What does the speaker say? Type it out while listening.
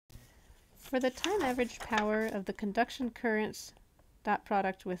For the time average power of the conduction current dot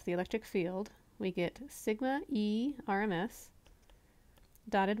product with the electric field, we get sigma E RMS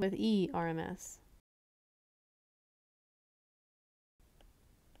dotted with E RMS.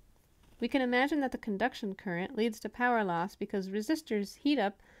 We can imagine that the conduction current leads to power loss because resistors heat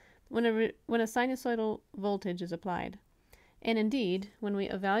up when a sinusoidal voltage is applied. And indeed, when we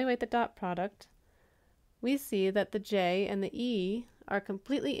evaluate the dot product, we see that the J and the E are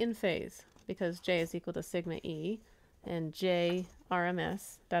completely in phase because J is equal to sigma E, and J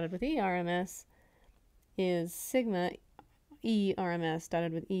RMS dotted with E RMS is sigma E RMS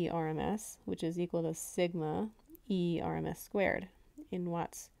dotted with E RMS, which is equal to sigma E RMS squared in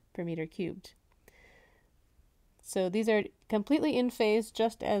watts per meter cubed. So these are completely in phase,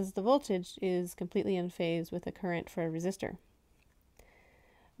 just as the voltage is completely in phase with the current for a resistor.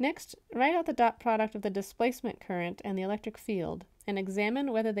 Next, write out the dot product of the displacement current and the electric field and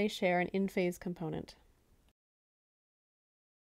examine whether they share an in-phase component.